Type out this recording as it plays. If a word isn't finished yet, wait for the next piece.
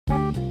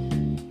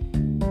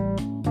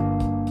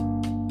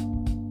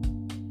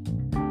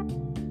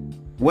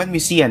When we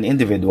see an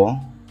individual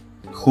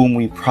whom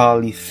we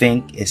probably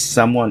think is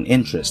someone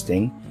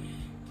interesting,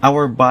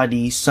 our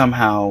body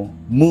somehow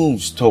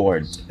moves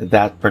towards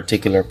that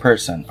particular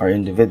person or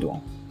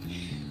individual,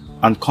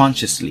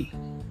 unconsciously.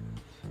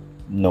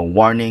 No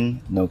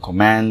warning, no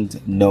command,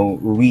 no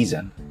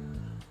reason.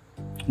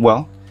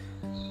 Well,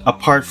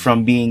 apart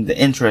from being the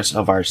interest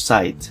of our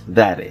sight,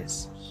 that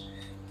is.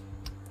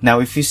 Now,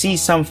 if you see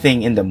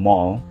something in the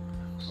mall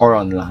or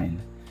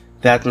online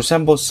that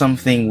resembles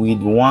something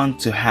we'd want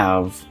to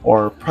have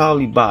or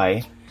probably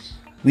buy,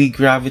 we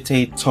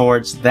gravitate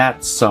towards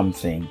that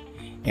something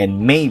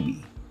and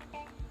maybe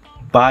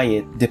buy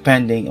it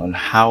depending on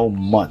how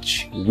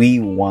much we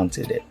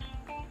wanted it.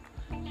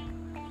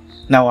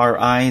 Now, our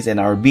eyes and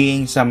our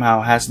being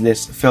somehow has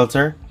this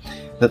filter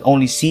that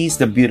only sees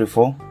the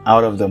beautiful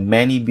out of the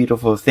many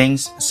beautiful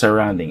things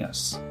surrounding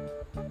us,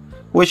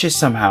 which is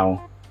somehow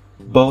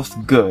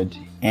both good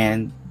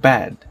and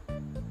bad.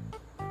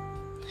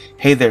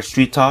 Hey there,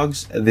 Street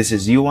Dogs, this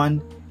is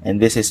Yuan, and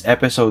this is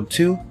episode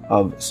 2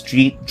 of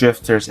Street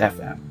Drifters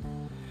FM.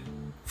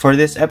 For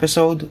this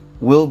episode,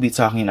 we'll be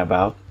talking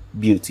about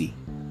beauty.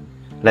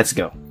 Let's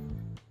go.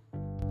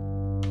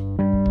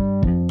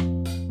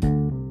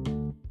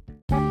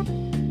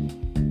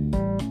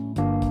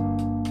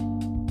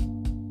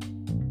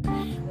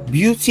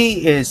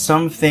 Beauty is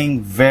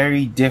something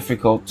very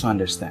difficult to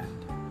understand.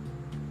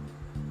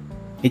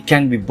 It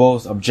can be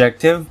both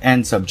objective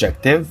and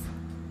subjective,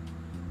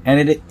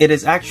 and it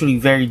is actually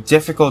very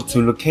difficult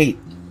to locate.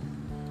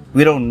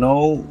 We don't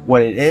know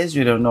what it is,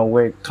 we don't know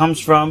where it comes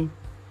from,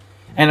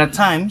 and at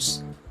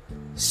times,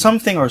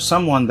 something or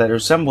someone that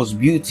resembles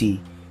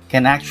beauty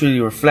can actually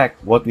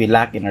reflect what we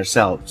lack in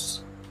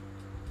ourselves.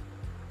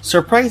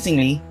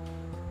 Surprisingly,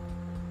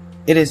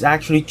 it is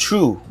actually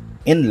true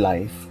in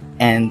life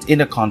and in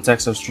the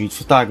context of street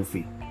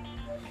photography.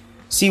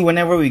 See,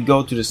 whenever we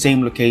go to the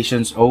same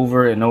locations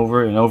over and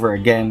over and over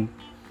again,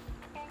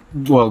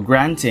 well,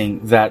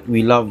 granting that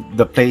we love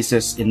the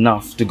places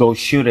enough to go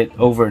shoot it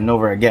over and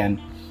over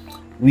again,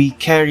 we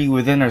carry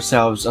within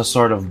ourselves a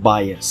sort of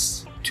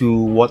bias to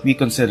what we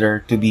consider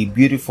to be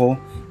beautiful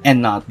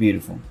and not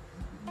beautiful.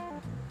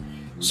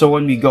 So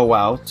when we go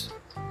out,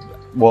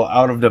 well,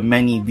 out of the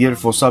many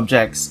beautiful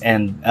subjects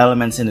and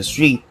elements in the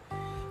street,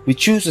 we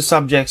choose the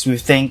subjects we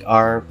think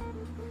are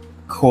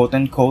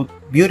quote-unquote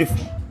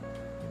beautiful.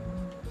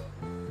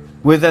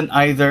 We then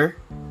either,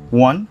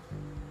 one,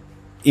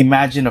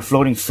 imagine a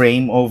floating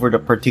frame over the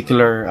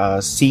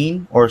particular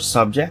scene or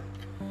subject,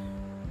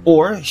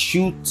 or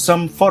shoot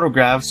some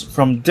photographs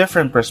from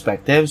different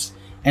perspectives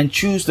and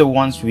choose the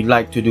ones we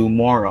like to do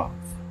more of.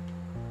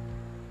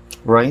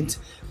 Right?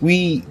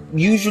 We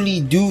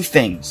usually do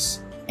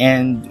things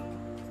and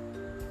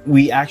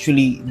we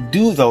actually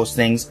do those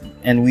things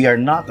and we are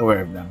not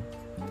aware of them,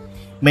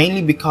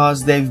 mainly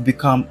because they've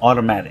become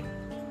automatic.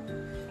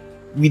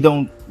 We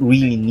don't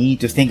really need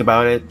to think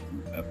about it.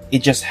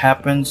 It just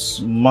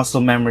happens,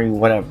 muscle memory,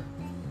 whatever.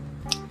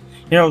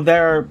 You know,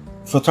 there are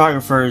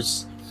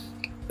photographers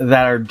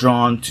that are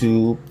drawn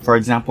to, for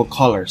example,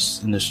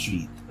 colors in the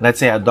street. Let's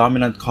say a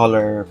dominant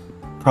color,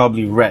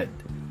 probably red.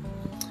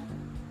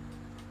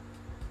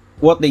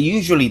 What they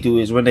usually do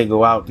is when they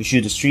go out to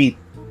shoot the street,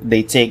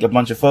 they take a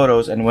bunch of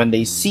photos, and when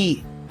they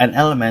see an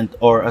element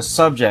or a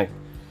subject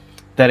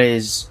that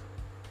is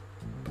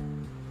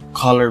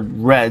colored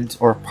red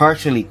or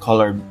partially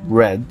colored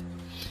red,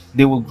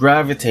 they will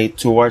gravitate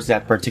towards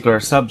that particular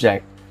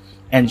subject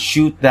and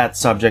shoot that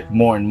subject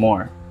more and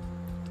more.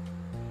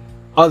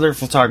 Other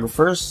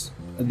photographers,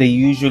 they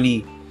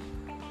usually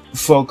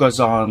focus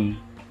on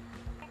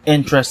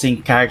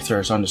interesting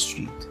characters on the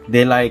street.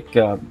 They like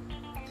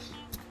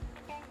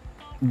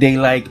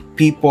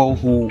people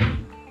who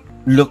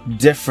look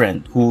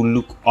different, who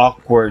look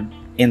awkward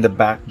in the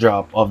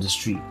backdrop of the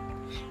street.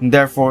 And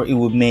therefore, it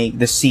would make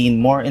the scene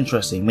more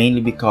interesting,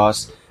 mainly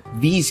because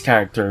these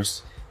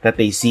characters that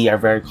they see are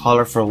very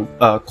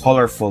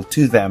colorful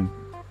to them,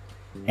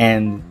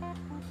 and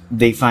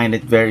they find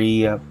it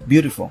very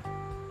beautiful.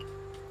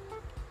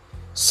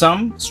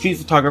 Some street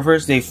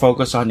photographers, they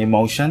focus on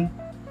emotion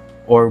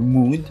or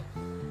mood,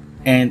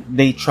 and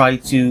they try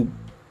to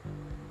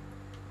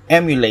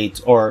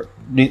emulate or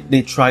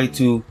they try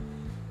to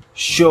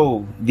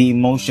show the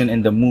emotion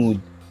and the mood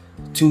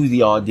to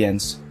the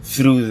audience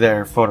through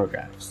their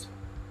photographs.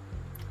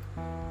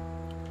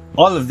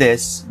 All of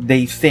this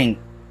they think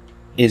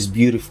is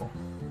beautiful.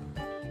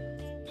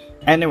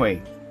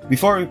 Anyway,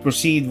 before we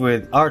proceed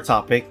with our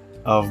topic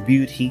of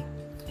beauty,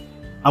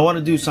 I want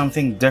to do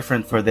something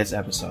different for this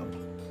episode.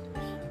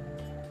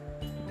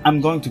 I'm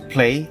going to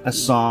play a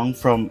song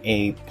from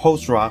a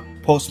post-rock,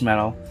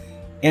 post-metal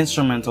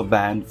instrumental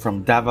band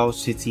from Davao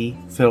City,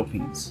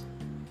 Philippines.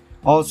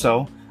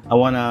 Also, I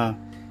want to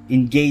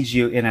engage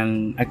you in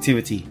an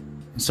activity,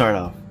 sort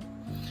of.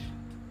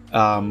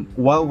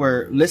 While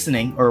we're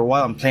listening, or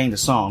while I'm playing the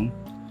song,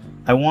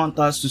 I want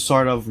us to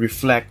sort of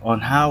reflect on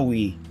how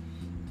we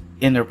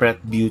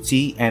interpret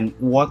beauty and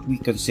what we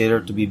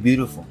consider to be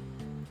beautiful.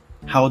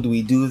 How do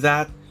we do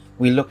that?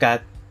 We look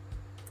at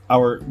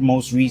our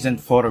most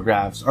recent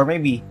photographs, or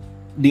maybe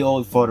the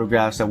old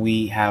photographs that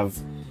we have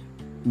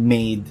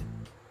made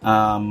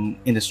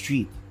in the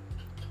street.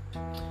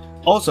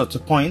 Also, to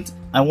point,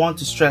 I want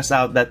to stress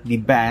out that the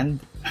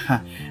band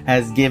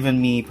has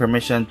given me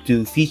permission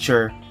to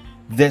feature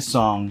this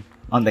song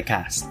on the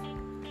cast.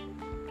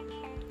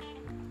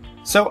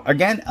 So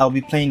again, I'll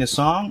be playing the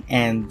song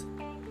and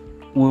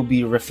we'll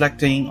be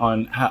reflecting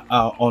on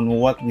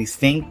what we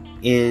think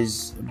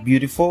is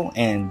beautiful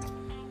and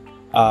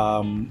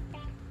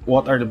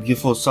what are the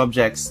beautiful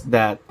subjects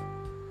that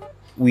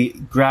we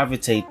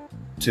gravitate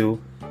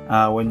to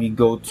when we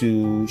go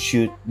to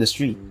shoot the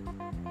street.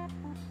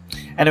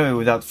 Anyway,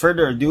 without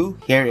further ado,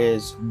 here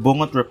is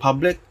Bungot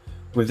Repabliq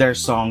with their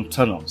song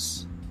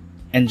Tunnels.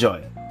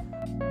 Enjoy.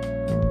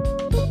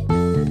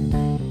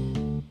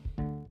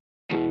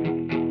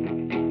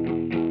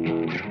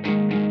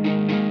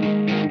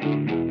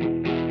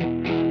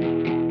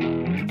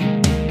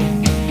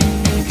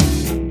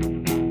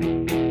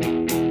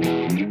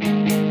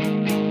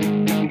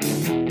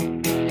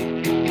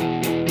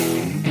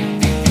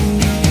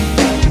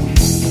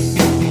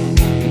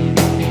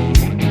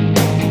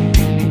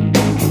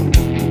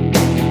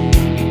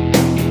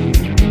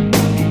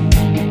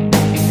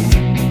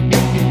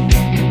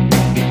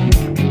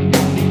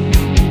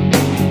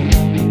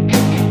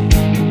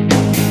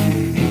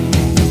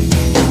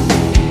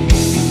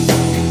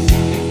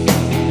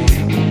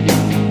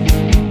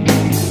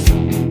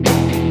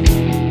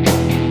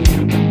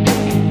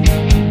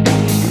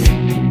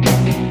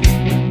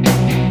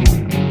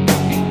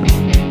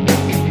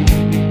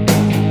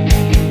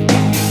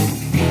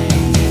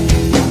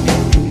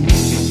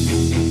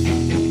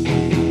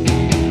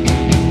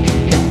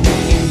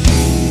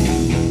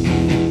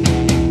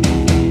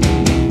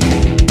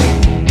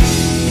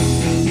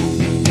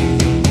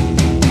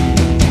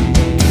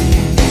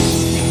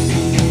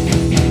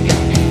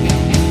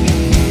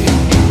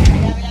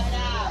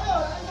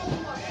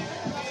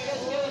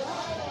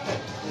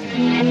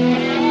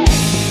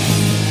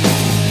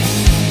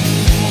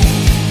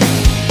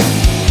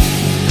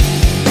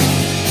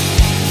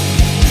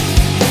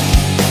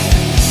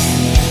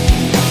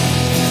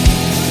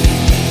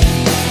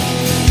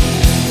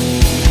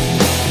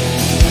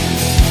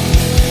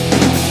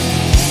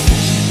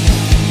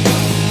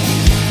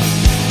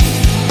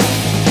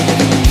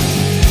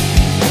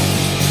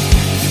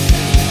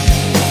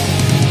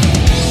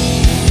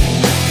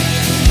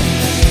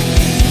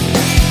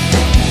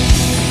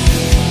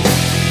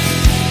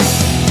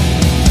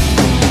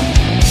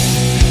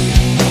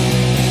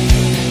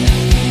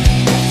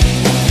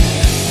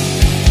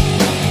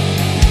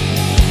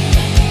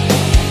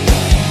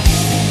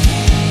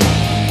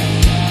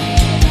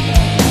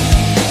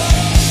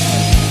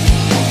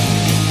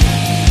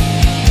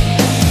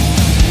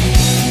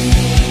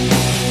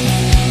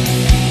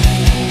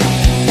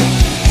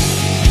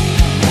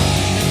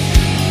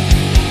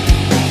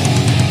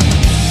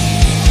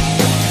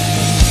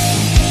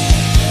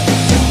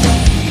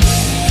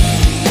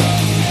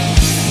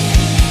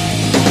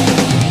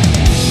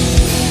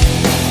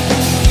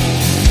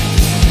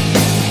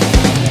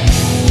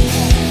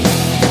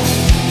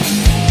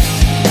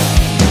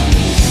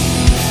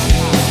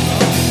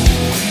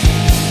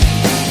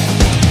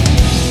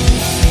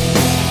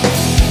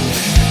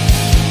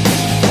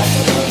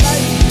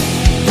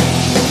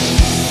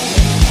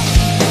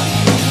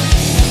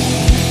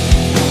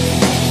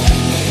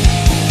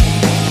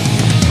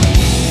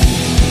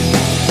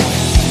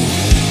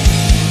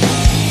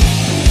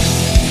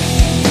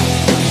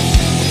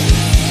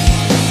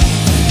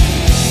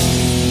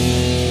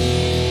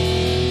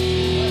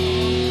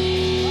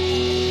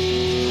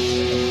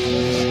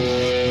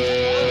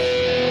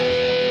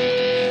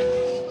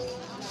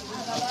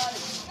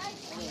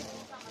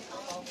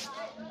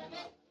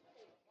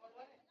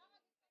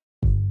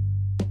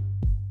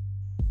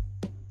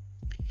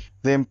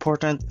 The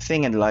important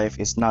thing in life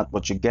is not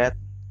what you get,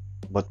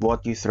 but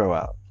what you throw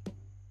out.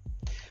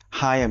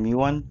 Hi, I'm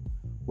Yuan.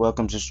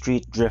 Welcome to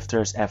Street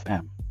Drifters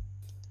FM.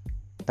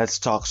 Let's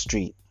talk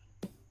street.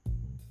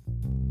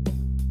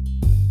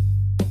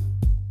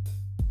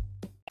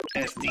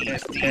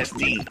 SDFM.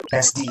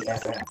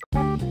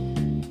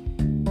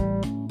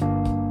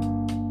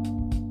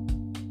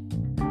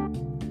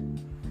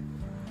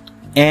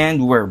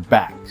 And we're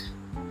back.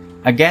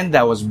 Again,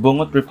 that was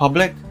Bungot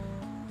Repabliq.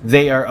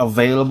 They are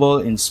available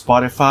in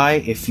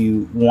Spotify if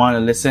you want to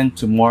listen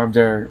to more of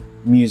their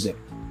music.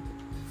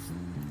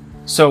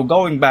 So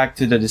going back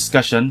to the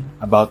discussion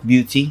about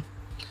beauty,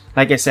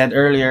 like I said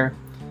earlier,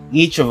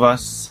 each of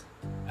us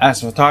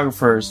as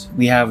photographers,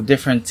 we have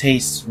different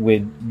tastes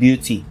with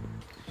beauty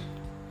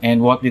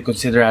and what we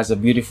consider as a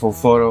beautiful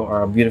photo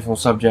or a beautiful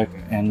subject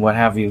and what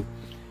have you.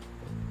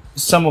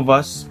 Some of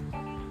us,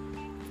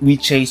 we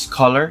chase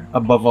color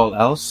above all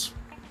else.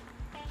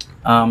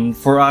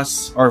 For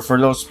us, or for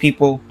those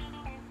people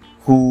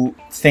who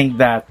think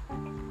that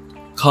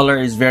color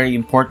is very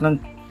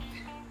important,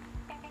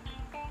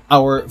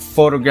 our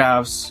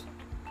photographs,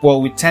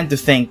 well, we tend to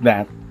think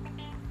that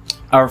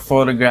our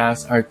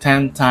photographs are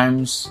 10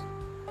 times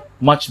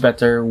much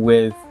better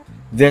with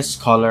this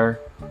color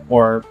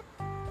or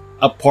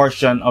a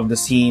portion of the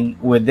scene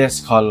with this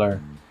color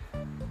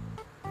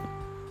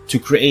to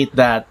create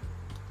that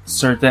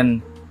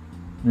certain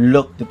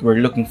look that we're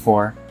looking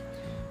for.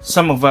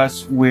 Some of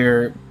us,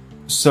 we're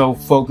so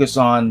focused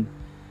on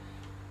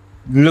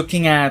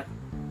looking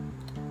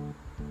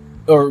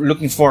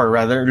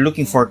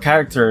for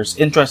characters,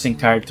 interesting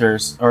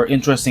characters or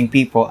interesting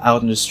people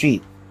out in the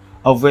street,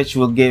 of which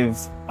will give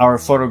our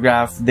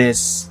photograph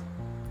this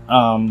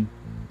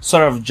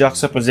sort of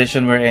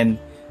juxtaposition wherein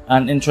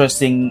an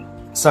interesting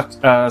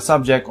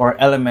subject or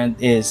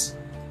element is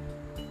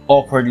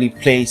awkwardly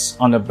placed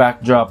on the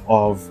backdrop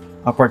of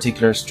a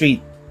particular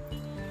street.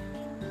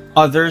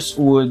 Others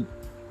would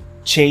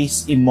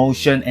chase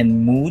emotion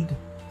and mood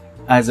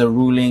as a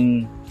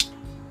ruling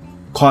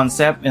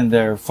concept in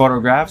their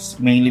photographs,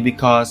 mainly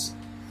because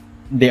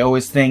they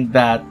always think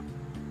that,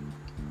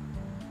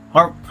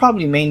 or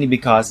probably mainly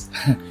because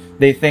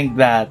they think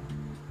that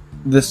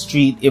the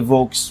street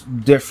evokes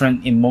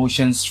different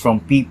emotions from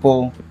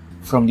people,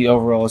 from the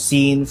overall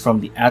scene, from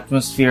the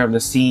atmosphere of the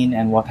scene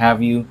and what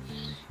have you,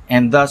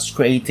 and thus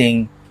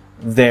creating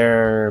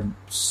their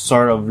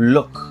sort of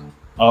look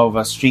of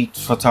a street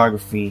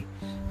photography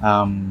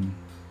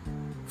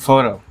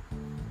photo.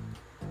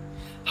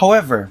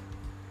 However,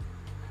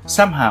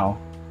 somehow,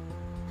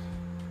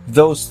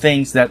 those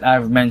things that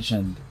I've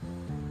mentioned,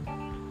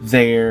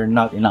 they're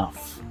not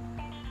enough.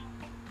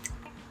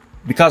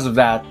 Because of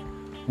that,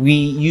 we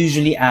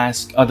usually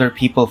ask other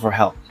people for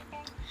help.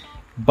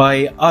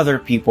 By other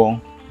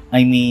people,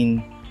 I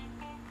mean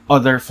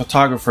other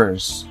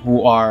photographers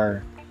who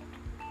are,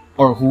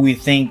 or who we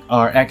think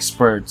are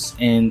experts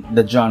in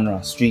the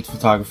genre, street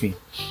photography.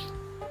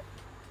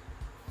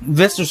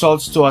 This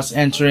results to us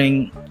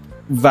entering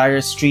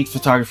various street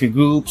photography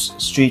groups,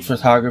 street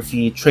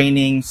photography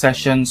training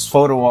sessions,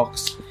 photo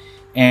walks,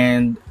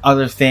 and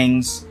other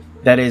things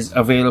that is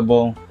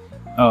available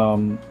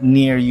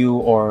near you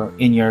or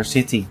in your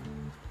city.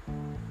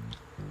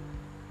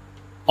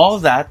 All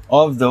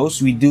of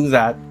those, we do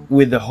that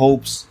with the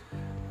hopes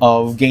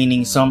of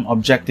gaining some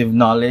objective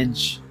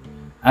knowledge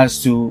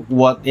as to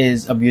what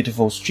is a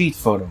beautiful street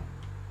photo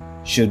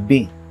should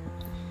be.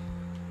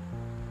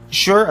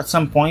 Sure, at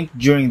some point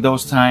during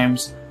those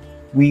times,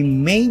 we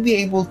may be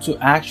able to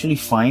actually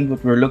find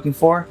what we're looking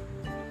for.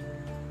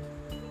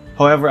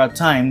 However, at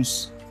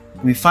times,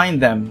 we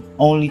find them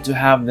only to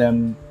have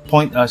them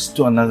point us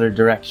to another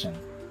direction.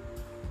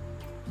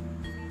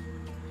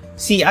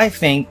 See, I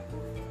think,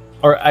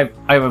 or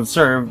I've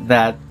observed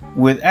that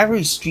with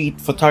every street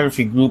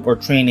photography group or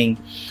training,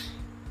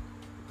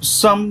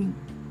 some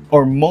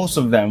or most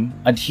of them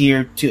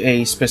adhere to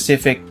a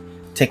specific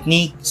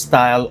technique,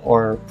 style,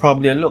 or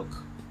probably a look.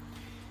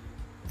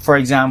 For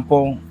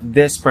example,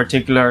 this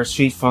particular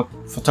street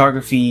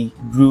photography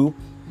group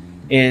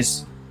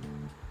is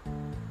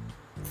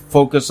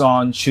focused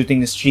on shooting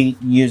the street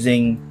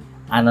using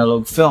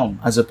analog film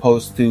as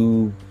opposed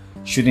to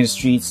shooting the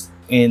streets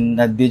in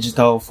a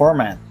digital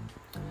format.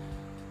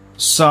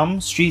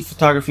 Some street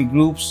photography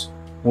groups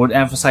would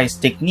emphasize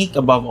technique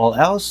above all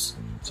else,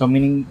 so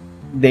meaning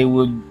they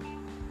would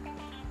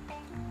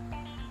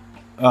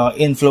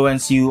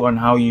influence you on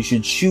how you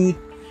should shoot,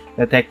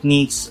 the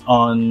techniques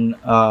on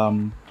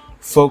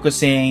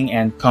focusing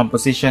and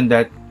composition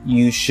that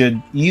you should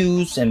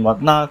use and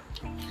whatnot.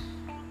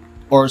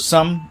 Or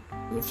some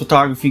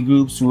photography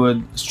groups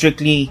would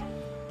strictly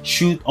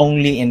shoot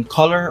only in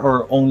color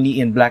or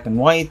only in black and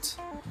white.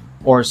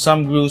 Or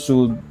some groups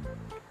would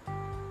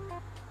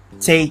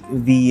take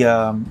the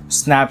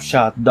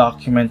snapshot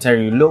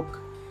documentary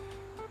look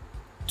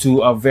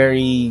to a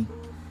very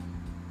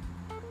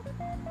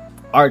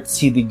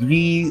artsy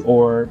degree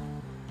or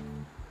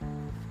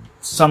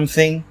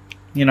something,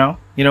 you know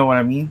what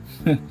I mean.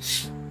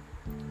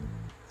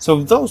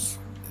 So those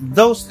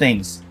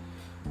things,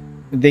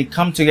 they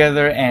come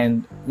together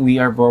and we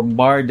are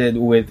bombarded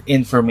with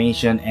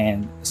information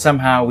and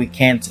somehow we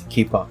can't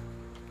keep up.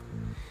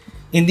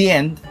 In the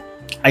end,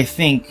 I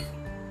think,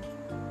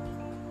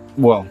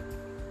 we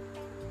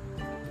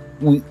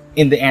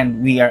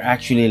are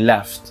actually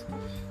left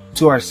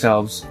to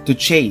ourselves to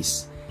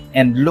chase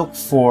and look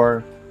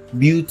for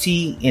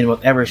beauty in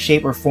whatever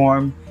shape or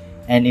form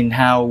and in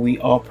how we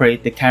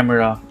operate the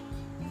camera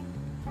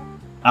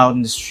out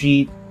in the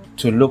street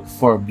to look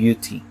for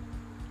beauty.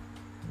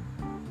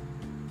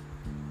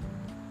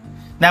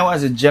 Now,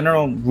 as a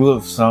general rule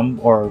of thumb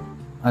or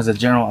as a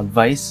general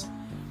advice,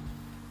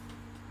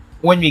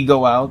 when we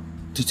go out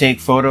to take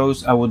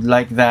photos, I would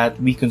like that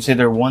we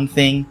consider one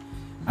thing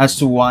as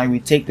to why we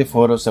take the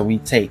photos that we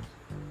take,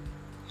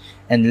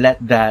 and let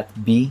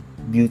that be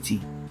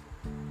beauty.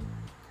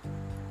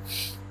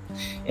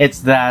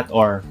 It's that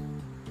or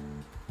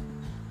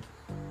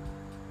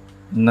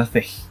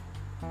nothing.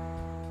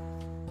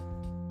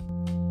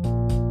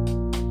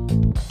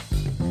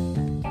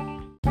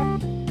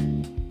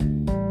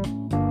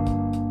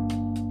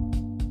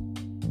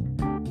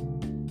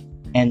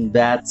 And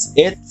that's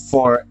it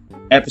for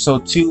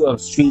episode 2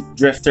 of Street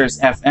Drifters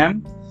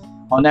FM.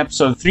 On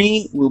episode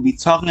 3, we'll be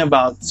talking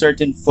about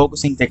certain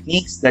focusing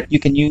techniques that you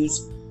can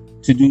use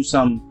to do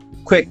some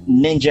quick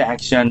ninja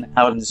action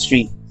out in the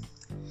street.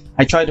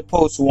 I try to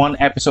post 1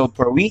 episode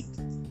per week.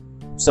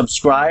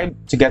 Subscribe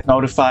to get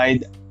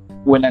notified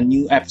when a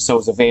new episode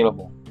is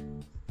available.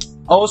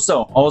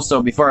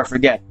 Also, before I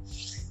forget,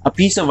 a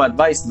piece of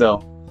advice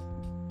though.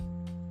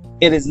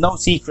 It is no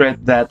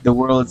secret that the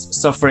world's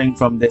suffering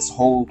from this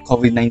whole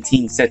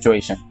COVID-19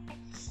 situation.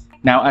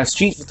 Now, as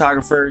street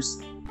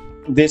photographers,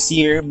 this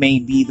year may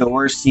be the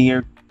worst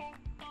year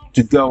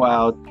to go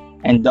out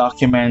and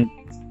document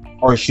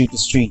or shoot the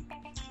street.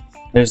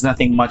 There's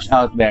nothing much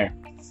out there.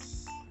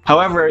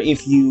 However,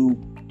 if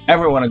you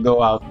ever want to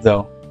go out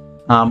though,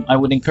 I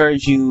would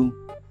encourage you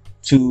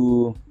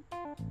to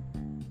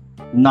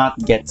not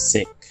get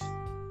sick.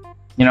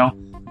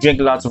 Drink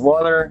lots of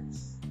water,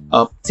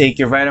 take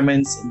your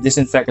vitamins,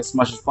 disinfect as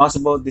much as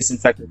possible,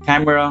 disinfect your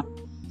camera,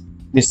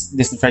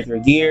 disinfect your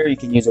gear. You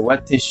can use a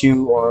wet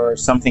tissue or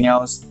something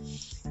else,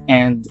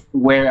 and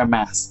wear a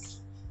mask.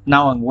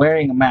 Now, on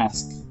wearing a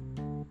mask,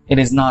 it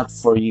is not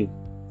for you.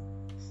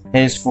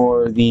 It is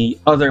for the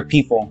other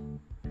people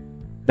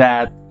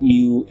that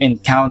you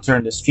encounter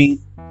in the street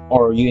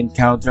or you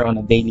encounter on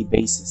a daily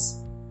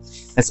basis.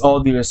 Let's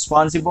all be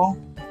responsible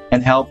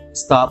and help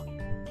stop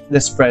the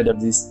spread of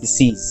this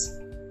disease.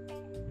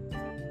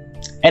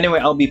 Anyway,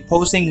 I'll be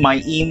posting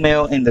my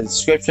email in the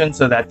description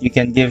so that you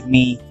can give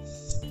me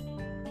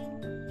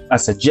a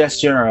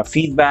suggestion or a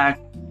feedback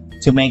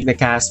to make the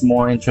cast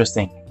more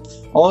interesting.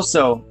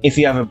 Also, if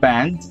you have a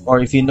band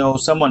or if you know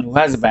someone who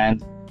has a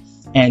band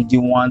and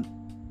you want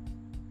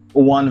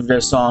one of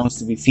their songs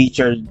to be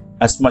featured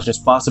as much as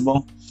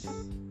possible,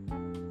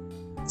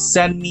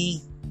 send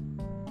me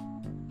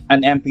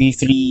an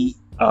MP3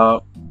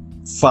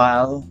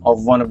 file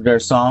of one of their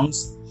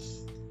songs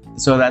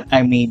so that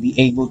I may be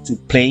able to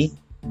play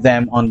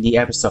them on the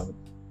episode.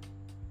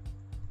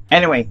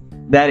 Anyway,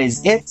 that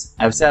is it.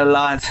 I've said a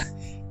lot.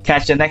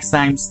 Catch you next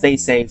time. Stay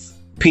safe.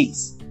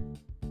 Peace.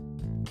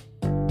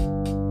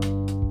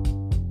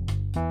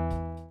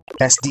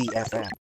 SDFM.